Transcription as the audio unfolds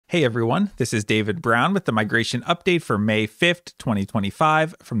Hey everyone, this is David Brown with the migration update for May 5th,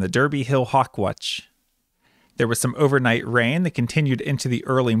 2025 from the Derby Hill Hawkwatch. There was some overnight rain that continued into the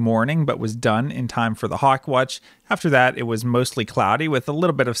early morning but was done in time for the Hawkwatch. After that, it was mostly cloudy with a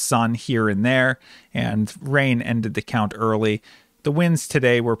little bit of sun here and there, and rain ended the count early. The winds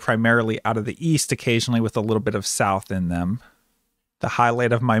today were primarily out of the east, occasionally with a little bit of south in them. The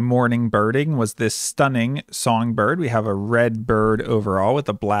highlight of my morning birding was this stunning songbird. We have a red bird overall with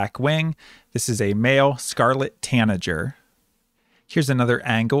a black wing. This is a male Scarlet Tanager. Here's another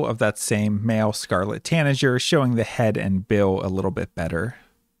angle of that same male Scarlet Tanager, showing the head and bill a little bit better.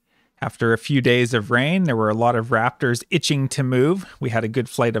 After a few days of rain, there were a lot of raptors itching to move. We had a good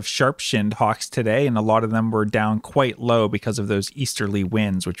flight of sharp-shinned hawks today, and a lot of them were down quite low because of those easterly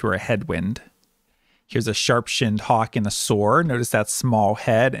winds, which were a headwind. Here's a sharp-shinned hawk in a soar. Notice that small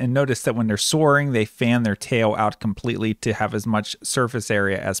head, and notice that when they're soaring, they fan their tail out completely to have as much surface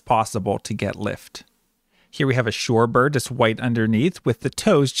area as possible to get lift. Here we have a shorebird, just white underneath, with the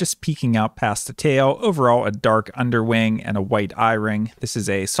toes just peeking out past the tail. Overall, a dark underwing and a white eye ring. This is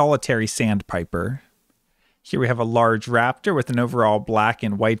a solitary sandpiper. Here we have a large raptor with an overall black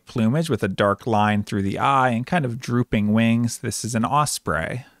and white plumage with a dark line through the eye and kind of drooping wings. This is an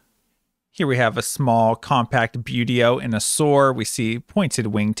osprey. Here we have a small, compact buteo in a soar. We see pointed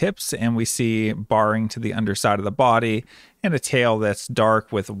wingtips, and we see barring to the underside of the body, and a tail that's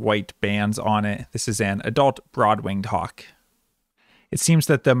dark with white bands on it. This is an adult broad-winged hawk. It seems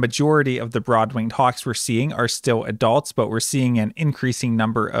that the majority of the broad-winged hawks we're seeing are still adults, but we're seeing an increasing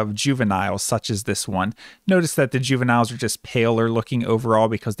number of juveniles, such as this one. Notice that the juveniles are just paler looking overall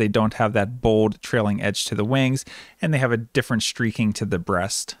because they don't have that bold trailing edge to the wings, and they have a different streaking to the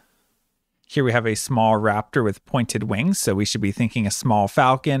breast. Here we have a small raptor with pointed wings, so we should be thinking a small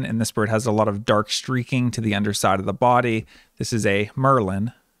falcon, and this bird has a lot of dark streaking to the underside of the body. This is a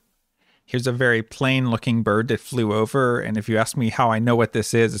merlin. Here's a very plain looking bird that flew over, and if you ask me how I know what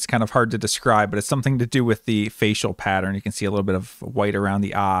this is, it's kind of hard to describe, but it's something to do with the facial pattern. You can see a little bit of white around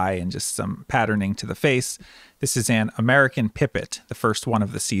the eye and just some patterning to the face. This is an American pipit, the first one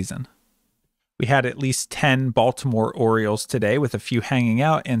of the season. We had at least 10 Baltimore Orioles today, with a few hanging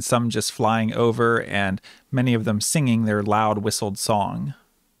out and some just flying over, and many of them singing their loud whistled song.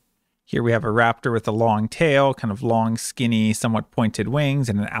 Here we have a raptor with a long tail, kind of long, skinny, somewhat pointed wings,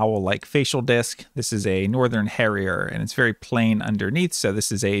 and an owl-like facial disc. This is a northern harrier, and it's very plain underneath, so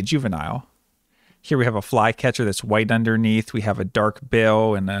this is a juvenile. Here we have a flycatcher that's white underneath. We have a dark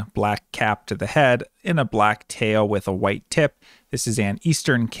bill and a black cap to the head and a black tail with a white tip. This is an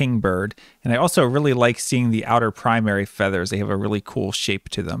eastern kingbird, and I also really like seeing the outer primary feathers. They have a really cool shape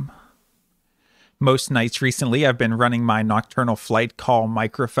to them. Most nights recently, I've been running my nocturnal flight call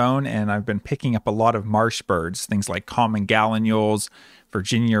microphone, and I've been picking up a lot of marsh birds, things like common gallinules,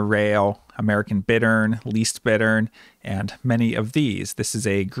 Virginia rail, American bittern, least bittern, and many of these. This is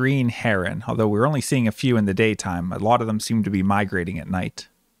a green heron, although we're only seeing a few in the daytime. A lot of them seem to be migrating at night.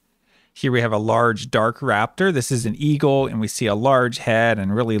 Here we have a large dark raptor. This is an eagle, and we see a large head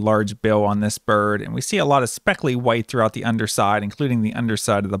and really large bill on this bird. And we see a lot of speckly white throughout the underside, including the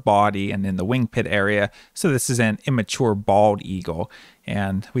underside of the body and in the wing pit area. So this is an immature bald eagle.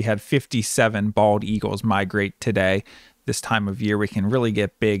 And we had 57 bald eagles migrate today. This time of year, we can really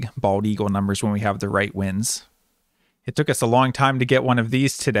get big bald eagle numbers when we have the right winds. It took us a long time to get one of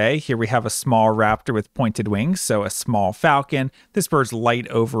these today. Here we have a small raptor with pointed wings, so a small falcon. This bird's light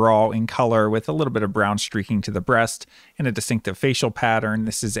overall in color with a little bit of brown streaking to the breast and a distinctive facial pattern.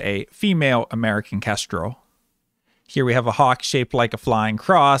 This is a female American kestrel. Here we have a hawk shaped like a flying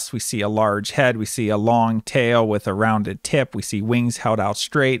cross. We see a large head. We see a long tail with a rounded tip. We see wings held out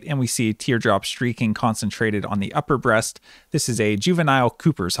straight, and we see teardrop streaking concentrated on the upper breast. This is a juvenile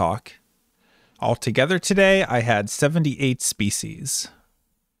Cooper's hawk. Altogether today, I had 78 species.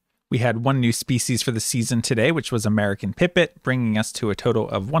 We had one new species for the season today, which was American pipit, bringing us to a total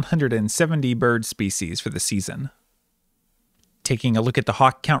of 170 bird species for the season. Taking a look at the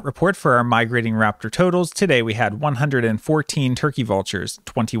hawk count report for our migrating raptor totals, today we had 114 turkey vultures,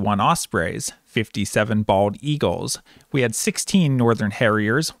 21 ospreys, 57 bald eagles. We had 16 northern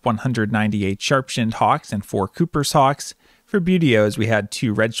harriers, 198 sharp-shinned hawks, and 4 Cooper's hawks. For buteos, we had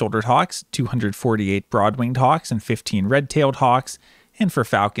 2 red-shouldered hawks, 248 broad-winged hawks, and 15 red-tailed hawks. And for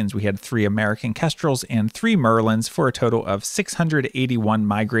falcons, we had 3 American kestrels and 3 merlins for a total of 681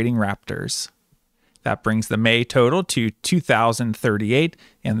 migrating raptors. That brings the May total to 2,038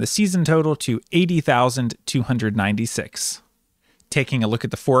 and the season total to 80,296. Taking a look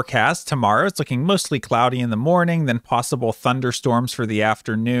at the forecast, tomorrow it's looking mostly cloudy in the morning, then possible thunderstorms for the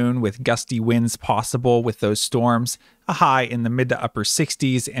afternoon with gusty winds possible with those storms. A high in the mid to upper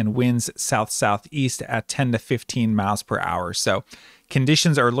 60s and winds south-southeast at 10 to 15 miles per hour. So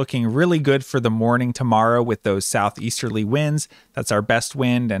conditions are looking really good for the morning tomorrow with those southeasterly winds. That's our best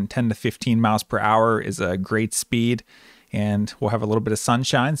wind, and 10 to 15 miles per hour is a great speed. And we'll have a little bit of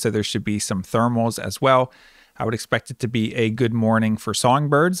sunshine, so there should be some thermals as well. I would expect it to be a good morning for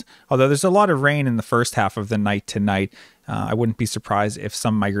songbirds, although there's a lot of rain in the first half of the night tonight. I wouldn't be surprised if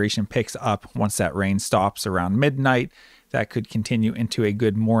some migration picks up once that rain stops around midnight. That could continue into a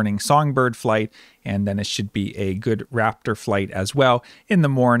good morning songbird flight, and then it should be a good raptor flight as well in the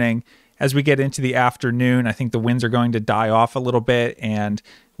morning. As we get into the afternoon, I think the winds are going to die off a little bit, and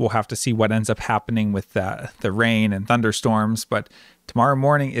we'll have to see what ends up happening with the rain and thunderstorms. But tomorrow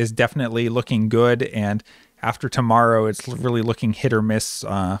morning is definitely looking good, and after tomorrow, it's really looking hit or miss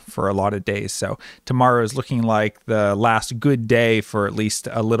for a lot of days. So tomorrow is looking like the last good day for at least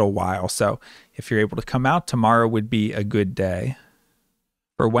a little while. So if you're able to come out, tomorrow would be a good day.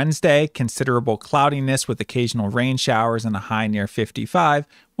 For Wednesday, considerable cloudiness with occasional rain showers and a high near 55.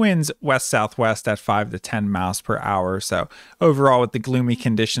 Winds west-southwest at 5 to 10 miles per hour. So overall, with the gloomy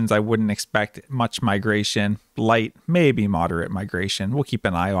conditions, I wouldn't expect much migration. Light, maybe moderate migration. We'll keep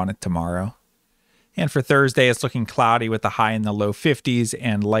an eye on it tomorrow. And for Thursday, it's looking cloudy with a high in the low 50s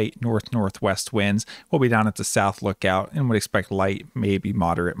and light north-northwest winds. We'll be down at the south lookout and would expect light, maybe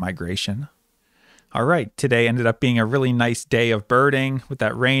moderate migration. All right, today ended up being a really nice day of birding. With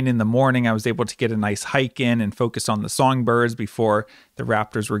that rain in the morning, I was able to get a nice hike in and focus on the songbirds before the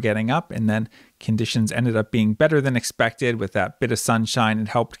raptors were getting up. And then conditions ended up being better than expected with that bit of sunshine. It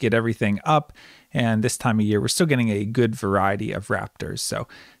helped get everything up. And this time of year, we're still getting a good variety of raptors. So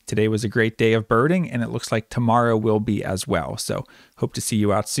today was a great day of birding, and it looks like tomorrow will be as well. So hope to see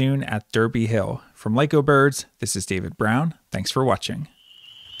you out soon at Derby Hill. From Lyco Birds, this is David Brown. Thanks for watching.